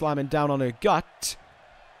ends up slamming down on her gut.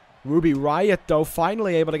 Ruby Riott, though,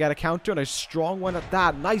 finally able to get a counter, and a strong one at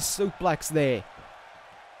that. Nice suplex there.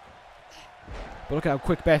 But look at how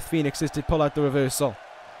quick Beth Phoenix is to pull out the reversal.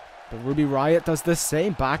 But Ruby Riott does the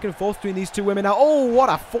same. Back and forth between these two women now. Oh, what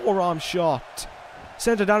a forearm shot.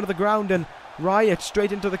 Sent her down to the ground, and Riott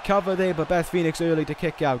straight into the cover there, but Beth Phoenix early to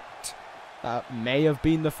kick out. That may have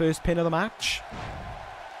been the first pin of the match.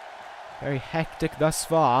 Very hectic thus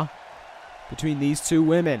far between these two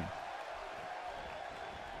women.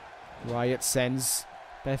 Riott sends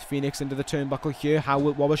Beth Phoenix into the turnbuckle here.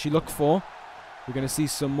 What will she look for? We're going to see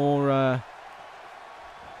some more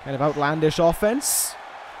kind of outlandish offense.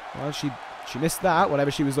 Well, she missed that, whatever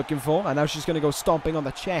she was looking for. And now she's going to go stomping on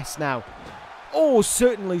the chest now. Oh,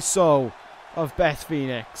 certainly so, of Beth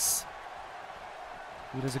Phoenix.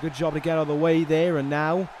 He does a good job to get out of the way there, and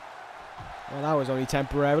now, well, that was only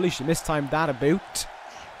temporarily. She mistimed that a boot.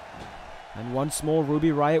 And once more, Ruby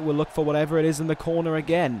Riott will look for whatever it is in the corner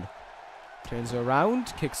again. Turns her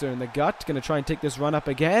around, kicks her in the gut. Going to try and take this run up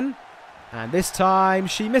again. And this time,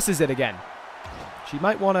 she misses it again. She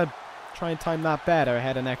might want to try and time that better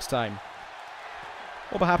ahead of next time.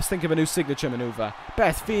 Or perhaps think of a new signature maneuver.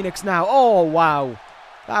 Beth Phoenix now. Oh, wow.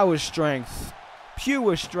 That was strength.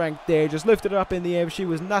 Pure strength there. Just lifted her up in the air. She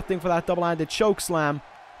was nothing for that double-handed choke slam.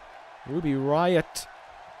 Ruby Riott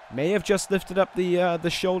may have just lifted up the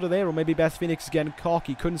shoulder there, or maybe Beth Phoenix is getting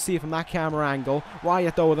cocky. Couldn't see it from that camera angle.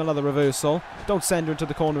 Riott, though, with another reversal. Don't send her into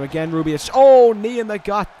the corner again. Ruby is... Oh, knee in the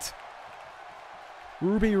gut.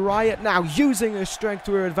 Ruby Riott now using her strength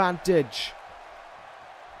to her advantage.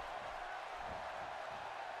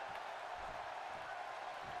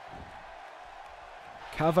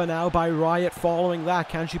 Cover now by Riott following that.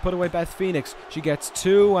 Can she put away Beth Phoenix? She gets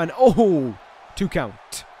two, and oh, 2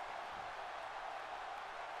 count.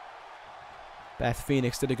 Beth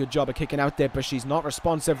Phoenix did a good job of kicking out there, but she's not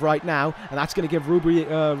responsive right now, and that's going to give Ruby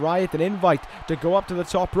Riott an invite to go up to the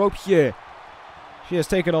top rope here. She has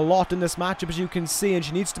taken a lot in this matchup, as you can see, and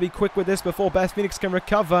she needs to be quick with this before Beth Phoenix can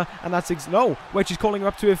recover, and that's... no, wait, she's calling her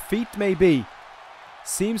up to her feet, maybe.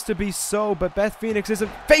 Seems to be so, but Beth Phoenix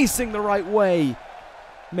isn't facing the right way.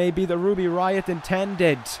 Maybe the Ruby Riott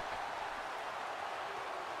intended.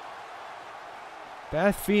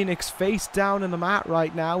 Beth Phoenix face down in the mat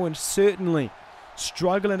right now, and certainly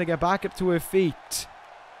struggling to get back up to her feet.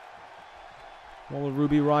 What will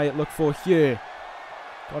Ruby Riott look for here?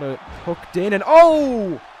 Got her hooked in, and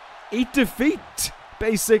oh! Eat defeat,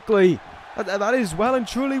 basically. That is well and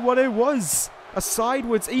truly what it was. A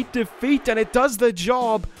sideways eat defeat, and it does the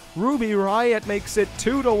job. Ruby Riott makes it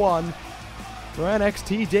 2-1 for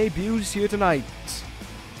NXT debuts here tonight.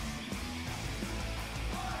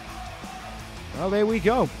 Well, there we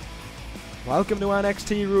go. Welcome to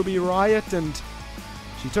NXT, Ruby Riott, and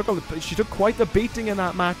she took quite the beating in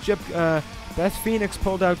that matchup. Beth Phoenix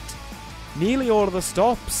pulled out nearly all of the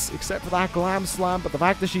stops, except for that glam slam, but the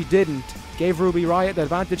fact that she didn't gave Ruby Riott the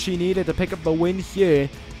advantage she needed to pick up the win here,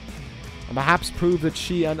 and perhaps prove that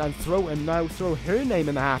she and now throw her name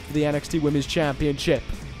in the hat for the NXT Women's Championship.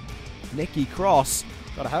 Nikki Cross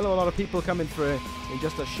got a hell of a lot of people coming for her in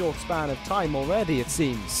just a short span of time already, it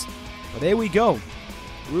seems. But there we go.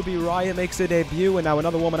 Ruby Riott makes her debut, and now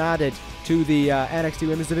another woman added to the NXT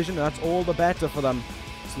Women's Division, and that's all the better for them.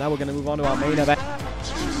 So now we're going to move on to our main event.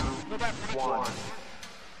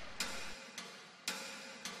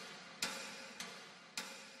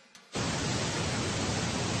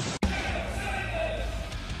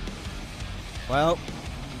 Well,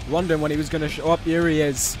 wondering when he was going to show up. Here he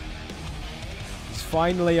is. He's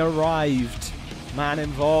finally arrived. Man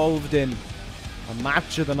involved in a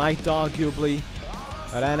match of the night, arguably,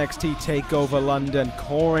 at NXT TakeOver London.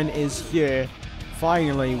 Coren is here,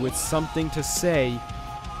 finally, with something to say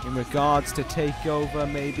in regards to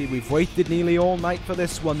TakeOver, maybe. We've waited nearly all night for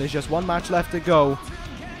this one. There's just one match left to go.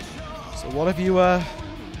 So what have you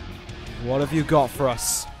got for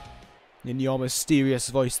us in your mysterious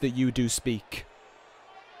voice that you do speak?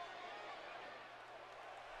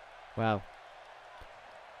 Well,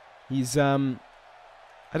 he's, I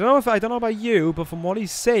don't know about you, but from what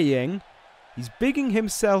he's saying, he's bigging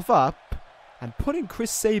himself up and putting Chris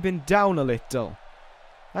Sabin down a little.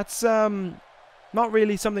 That's not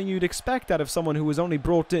really something you'd expect out of someone who was only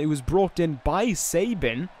brought in by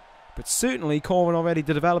Sabin, but certainly Coren already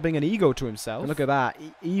developing an ego to himself. And look at that.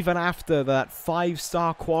 Even after that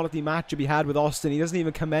 5-star quality matchup he had with Austin, he doesn't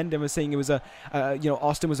even commend him as saying it was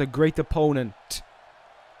Austin was a great opponent.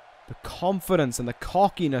 The confidence and the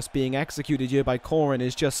cockiness being executed here by Coren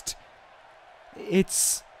is just...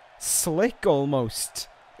 it's slick almost.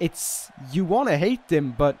 You want to hate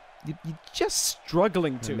him, but you're just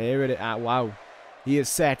struggling to. And there it is. Wow. He has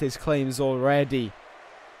set his claims already.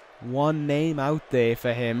 One name out there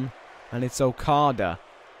for him, and it's Okada.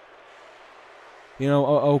 You know,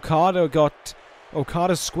 Okada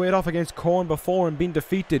squared off against Coren before and been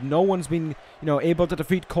defeated. No one's been, able to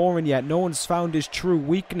defeat Coren yet. No one's found his true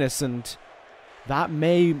weakness, and that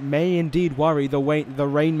may indeed worry the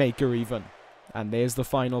Rainmaker even. And there's the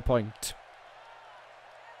final point.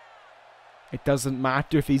 It doesn't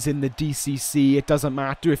matter if he's in the DCC. It doesn't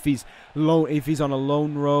matter if he's on a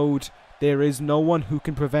lone road. There is no one who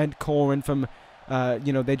can prevent Coren from,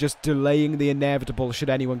 they're just delaying the inevitable should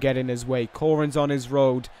anyone get in his way. Coren's on his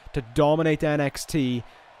road to dominate NXT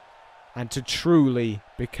and to truly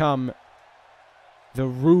become the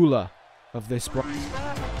ruler of this brand.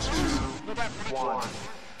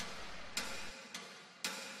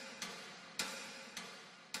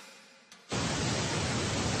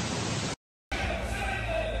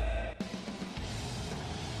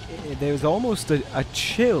 There was almost a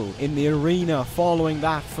chill in the arena following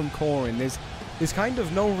that from Coren. There's kind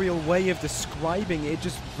of no real way of describing it. It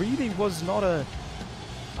just really was not a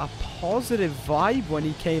positive vibe when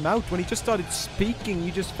he came out. When he just started speaking,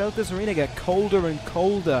 you just felt this arena get colder and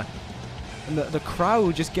colder. And the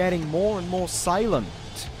crowd just getting more and more silent.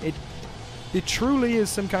 It truly is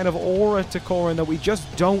some kind of aura to Coren that we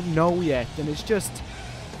just don't know yet. And it's just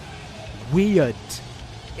weird.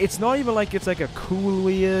 It's not even like it's like a cool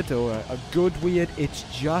weird or a good weird. It's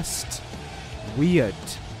just weird.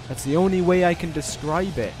 That's the only way I can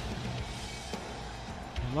describe it.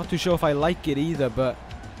 I'm not too sure if I like it either, but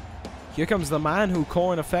here comes the man who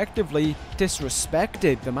Coren effectively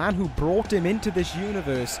disrespected. The man who brought him into this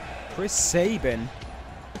universe, Chris Sabin.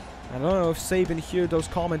 I don't know if Sabin heard those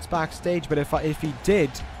comments backstage, but if he did,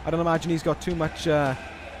 I don't imagine he's got too much,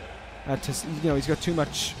 he's got too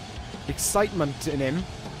much excitement in him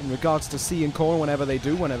in regards to seeing Coren whenever the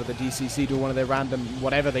DCC do one of their random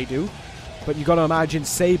whatever they do. But you got to imagine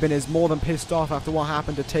Sabin is more than pissed off after what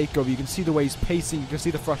happened to TakeOver. You can see the way he's pacing. You can see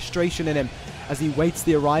the frustration in him as he waits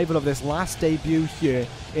the arrival of this last debut here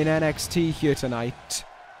in NXT here tonight.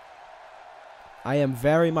 I am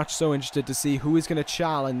very much so interested to see who is going to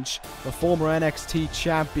challenge the former NXT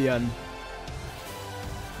champion.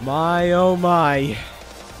 My oh my.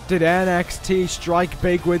 Did NXT strike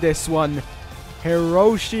big with this one?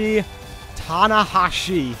 Hiroshi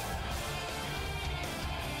Tanahashi.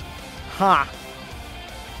 Ha!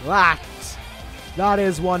 That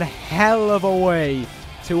is one hell of a way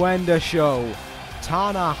to end a show.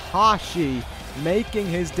 Tanahashi making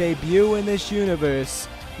his debut in this universe.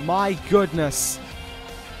 My goodness.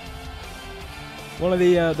 One of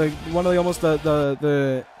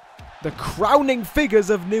the crowning figures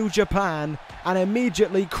of New Japan, and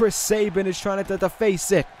immediately Chris Sabin is trying to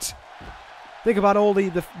deface it. Think about all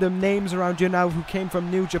the names around you now who came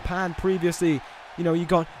from New Japan previously. You know, you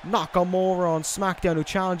got Nakamura on SmackDown who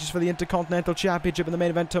challenges for the Intercontinental Championship in the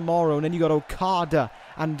main event tomorrow. And then you got Okada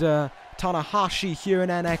and Tanahashi here in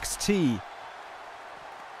NXT.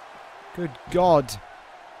 Good God.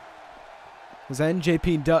 Was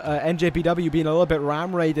NJPW being a little bit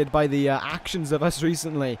ram-raided by the actions of us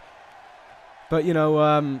recently. But, you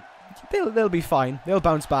know, they'll be fine. They'll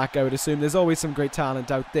bounce back, I would assume. There's always some great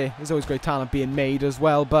talent out there. There's always great talent being made as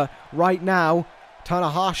well. But right now,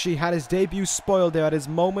 Tanahashi had his debut spoiled there. Had his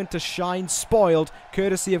moment to shine spoiled,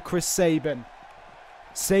 courtesy of Chris Sabin.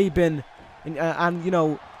 Sabin, and you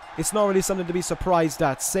know, it's not really something to be surprised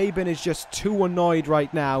at. Sabin is just too annoyed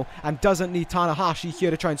right now and doesn't need Tanahashi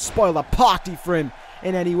here to try and spoil the party for him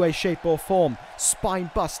in any way, shape or form.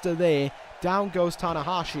 Spine buster there. Down goes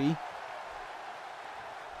Tanahashi.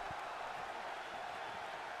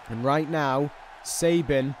 And right now,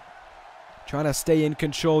 Sabin trying to stay in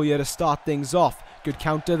control here to start things off. Good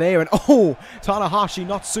counter there. And oh, Tanahashi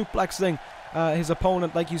not suplexing his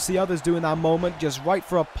opponent like you see others do in that moment. Just right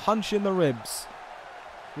for a punch in the ribs.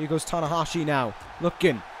 Here goes Tanahashi now.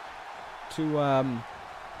 Looking to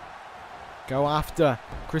go after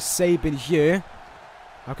Chris Sabin here.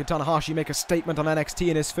 How can Tanahashi make a statement on NXT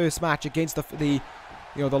in his first match against the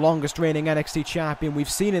longest reigning NXT champion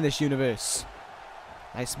we've seen in this universe?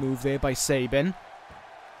 Nice move there by Sabin.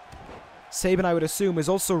 Sabin, I would assume, is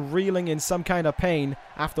also reeling in some kind of pain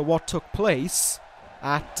after what took place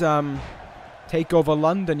at TakeOver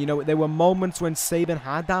London. You know, there were moments when Sabin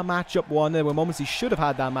had that matchup won. There were moments he should have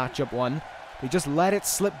had that matchup won. He just let it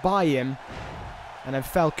slip by him, and then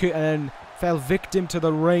fell victim to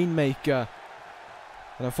the Rainmaker.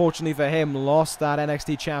 And unfortunately for him, lost that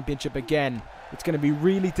NXT Championship again. It's going to be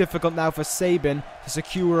really difficult now for Sabin to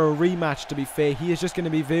secure a rematch, to be fair. He is just going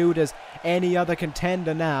to be viewed as any other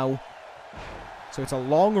contender now. So it's a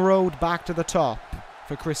long road back to the top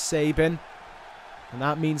for Chris Sabin. And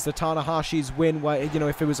that means the Tanahashi's win, you know,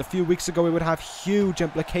 if it was a few weeks ago, it would have huge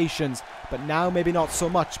implications. But now maybe not so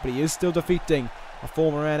much, but he is still defeating a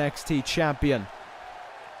former NXT champion.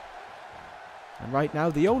 And right now,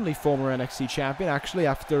 the only former NXT champion, actually,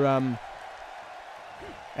 after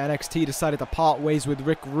NXT decided to part ways with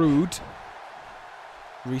Rick Rude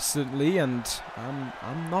recently, and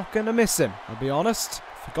I'm not going to miss him, I'll be honest.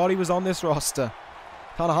 Forgot he was on this roster.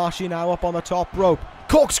 Tanahashi now up on the top rope.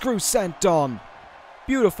 Corkscrew sent on.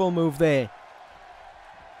 Beautiful move there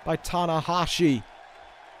by Tanahashi.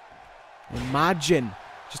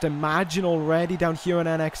 Just imagine already down here in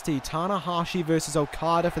NXT. Tanahashi versus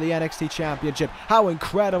Okada for the NXT Championship. How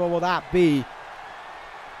incredible will that be?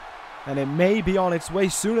 And it may be on its way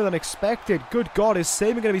sooner than expected. Good God, is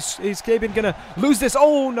Sabin going to lose this?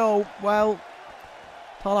 Oh no! Well,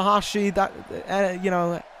 Tanahashi, that you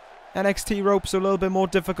know, NXT ropes are a little bit more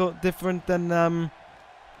different than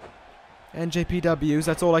NJPW's.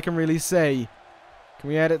 That's all I can really say. Can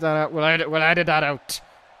we edit that out? We'll edit that out.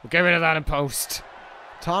 We'll get rid of that in post.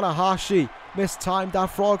 Tanahashi mistimed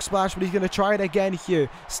that frog splash, but he's going to try it again here.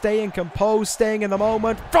 Staying composed, staying in the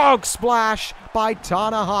moment. Frog splash by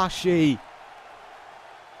Tanahashi.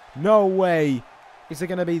 No way is it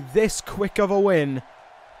going to be this quick of a win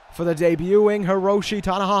for the debuting Hiroshi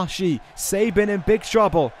Tanahashi. Sabin in big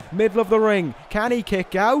trouble. Middle of the ring. Can he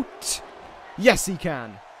kick out? Yes, he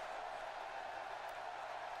can.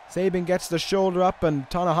 Sabin gets the shoulder up, and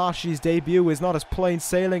Tanahashi's debut is not as plain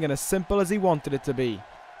sailing and as simple as he wanted it to be.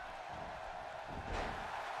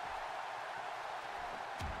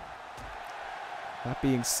 That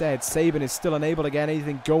being said, Sabin is still unable to get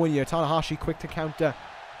anything going here. Tanahashi quick to counter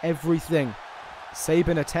everything.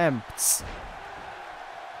 Sabin attempts.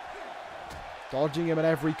 Dodging him at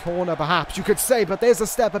every corner, perhaps you could say, but there's a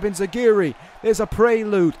step up in Zagiri. There's a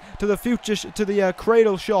prelude to the future, to the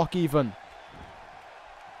cradle shock even.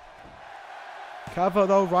 Cover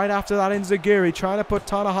though right after that in Zagiri, trying to put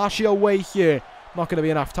Tanahashi away here. Not going to be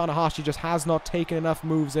enough. Tanahashi just has not taken enough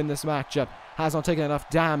moves in this matchup. Has not taken enough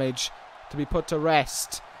damage to be put to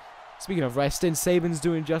rest. Speaking of resting, Sabin's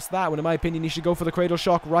doing just that, when in my opinion he should go for the cradle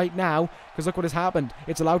shock right now, because look what has happened.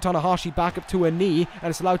 It's allowed Tanahashi back up to a knee, and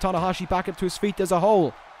it's allowed Tanahashi back up to his feet as a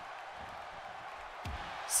whole.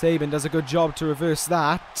 Sabin does a good job to reverse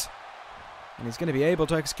that, and he's going to be able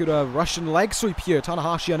to execute a Russian leg sweep here.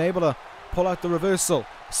 Tanahashi unable to pull out the reversal.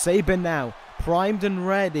 Sabin now primed and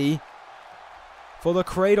ready for the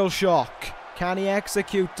cradle shock. Can he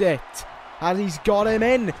execute it? And he's got him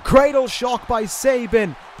in. Cradle shock by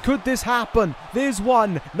Sabin. Could this happen? There's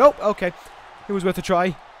one. Nope. Okay. It was worth a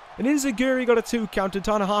try. And Inzaguri got a 2 count, and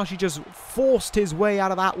Tanahashi just forced his way out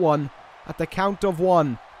of that one at the count of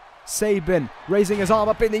 1. Sabin raising his arm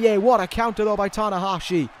up in the air. What a counter though by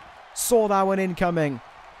Tanahashi. Saw that one incoming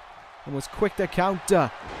and was quick to counter.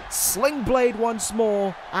 Sling blade once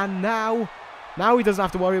more. And now he doesn't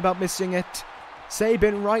have to worry about missing it.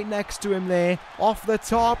 Sabin right next to him there. Off the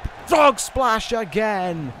top. Frog splash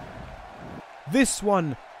again. This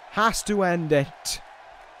one has to end it.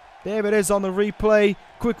 There it is on the replay.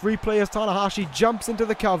 Quick replay as Tanahashi jumps into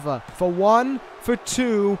the cover. For 1, for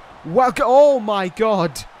 2. Welcome. Oh my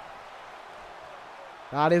God.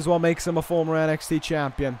 That is what makes him a former NXT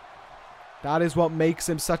champion. That is what makes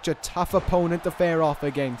him such a tough opponent to fare off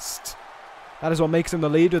against. That is what makes him the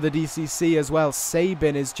leader of the DCC as well.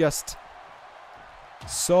 Sabin is just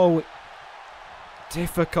so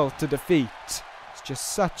difficult to defeat. It's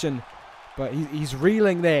just such an... But he's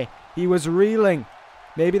reeling there. He was reeling.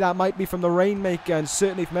 Maybe that might be from the Rainmaker, and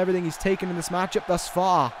certainly from everything he's taken in this matchup thus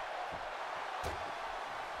far.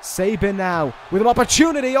 Sabin now with an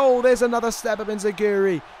opportunity. Oh, there's another step up in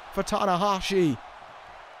Zagiri for Tanahashi.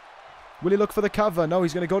 Will he look for the cover? No,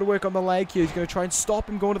 he's going to go to work on the leg here. He's going to try and stop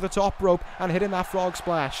him going to the top rope and hitting that frog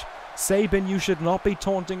splash. Sabin, you should not be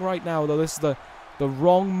taunting right now, though. This is the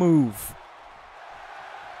wrong move.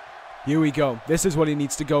 Here we go. This is what he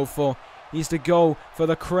needs to go for. He needs to go for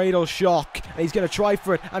the cradle shock. And he's going to try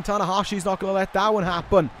for it. And Tanahashi's not going to let that one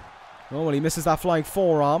happen. Oh, well, he misses that flying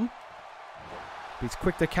forearm. He's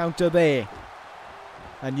quick to counter there.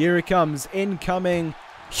 And here it comes. Incoming.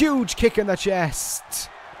 Huge kick in the chest.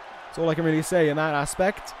 That's all I can really say in that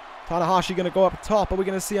aspect. Tanahashi going to go up top. Are we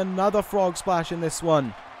going to see another frog splash in this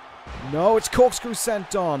one? No, it's corkscrew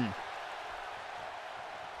sent on.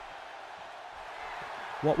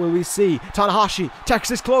 What will we see? Tanahashi,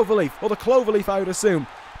 Texas Cloverleaf, or the Cloverleaf I would assume.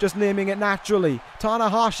 Just naming it naturally.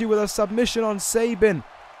 Tanahashi with a submission on Sabin.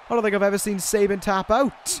 I don't think I've ever seen Sabin tap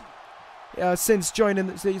out since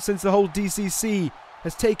the whole DCC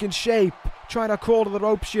has taken shape. Trying to crawl to the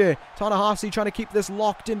ropes here. Tanahashi trying to keep this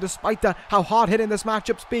locked in despite how hard-hitting this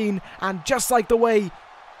matchup's been. And just like the way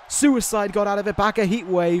Suicide got out of it back a heat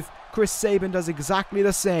wave, Chris Sabin does exactly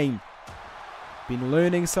the same. Been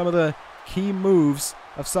learning some of the key moves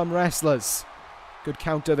of some wrestlers. Good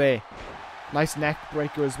counter there. Nice neck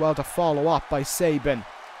breaker as well to follow up by Sabin.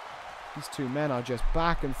 These two men are just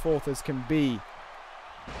back and forth as can be.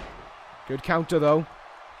 Good counter though.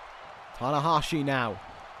 Tanahashi now.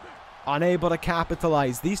 Unable to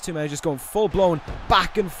capitalize. These two men are just going full-blown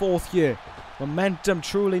back and forth here. Momentum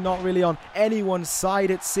truly not really on anyone's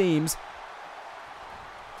side, it seems.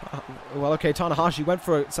 Well, okay, Tanahashi went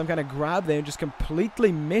for some kind of grab there and just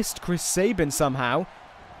completely missed Chris Sabin somehow.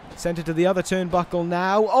 Sent it to the other turnbuckle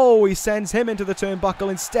now. Oh, he sends him into the turnbuckle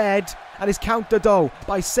instead. And is countered, though,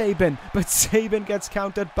 by Sabin. But Sabin gets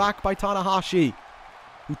countered back by Tanahashi,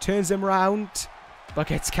 who turns him round, but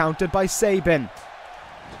gets countered by Sabin.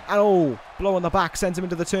 And oh, blow on the back sends him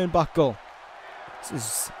into the turnbuckle.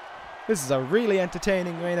 This is a really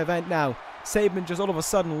entertaining main event now. Sabin just all of a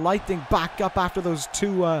sudden lighting back up after those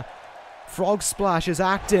two frog splashes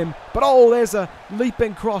at him. But oh, there's a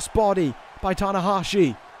leaping crossbody by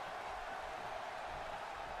Tanahashi.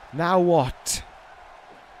 Now what?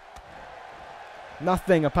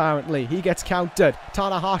 Nothing apparently. He gets countered.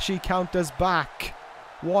 Tanahashi counters back.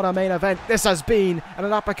 What a main event this has been. And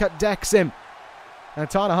an uppercut decks him. And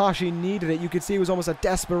Tanahashi needed it. You could see it was almost a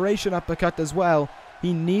desperation uppercut as well.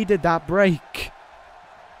 He needed that break.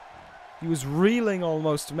 He was reeling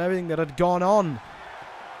almost from everything that had gone on.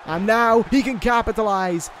 And now he can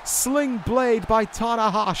capitalize. Sling blade by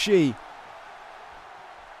Tanahashi.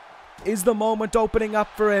 Is the moment opening up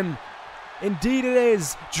for him? Indeed it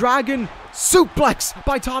is. Dragon suplex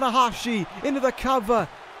by Tanahashi into the cover.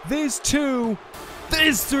 There's two.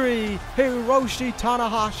 There's three. Hiroshi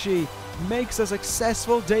Tanahashi makes a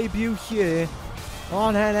successful debut here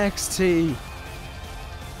on NXT.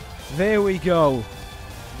 There we go.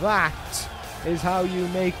 That is how you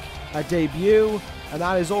make a debut, and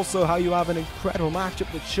that is also how you have an incredible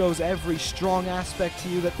matchup that shows every strong aspect to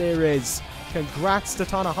you that there is. Congrats to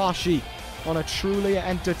Tanahashi on a truly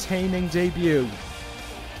entertaining debut.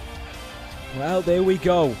 Well, there we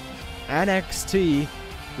go. NXT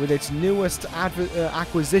with its newest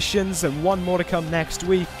acquisitions and one more to come next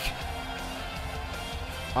week.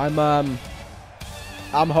 I'm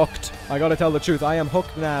hooked. I gotta tell the truth. I am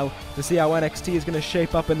hooked now to see how NXT is going to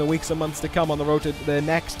shape up in the weeks and months to come on the road to the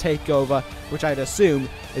next takeover, which I'd assume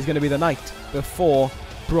is going to be the night before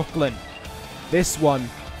Brooklyn. This one's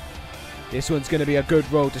going to be a good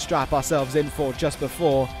road to strap ourselves in for just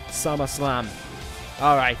before SummerSlam.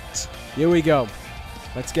 Alright, here we go.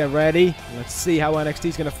 Let's get ready. Let's see how NXT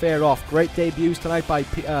is going to fare off. Great debuts tonight by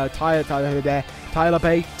Tyler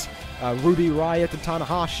Bate, Ruby Riott and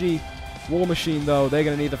Tanahashi. War Machine, though, they're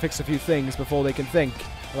going to need to fix a few things before they can think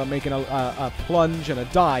about making a plunge and a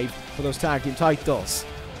dive for those tag team titles.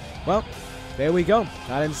 Well, there we go.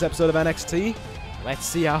 That ends this episode of NXT. Let's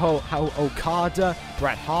see how Okada,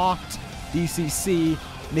 Bret Hart, DCC,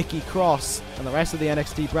 Nikki Cross, and the rest of the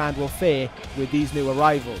NXT brand will fare with these new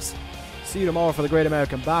arrivals. See you tomorrow for the Great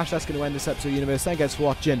American Bash. That's going to end this episode of Universe. Thank you guys for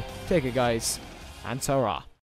watching. Take it, guys, and ta-ra.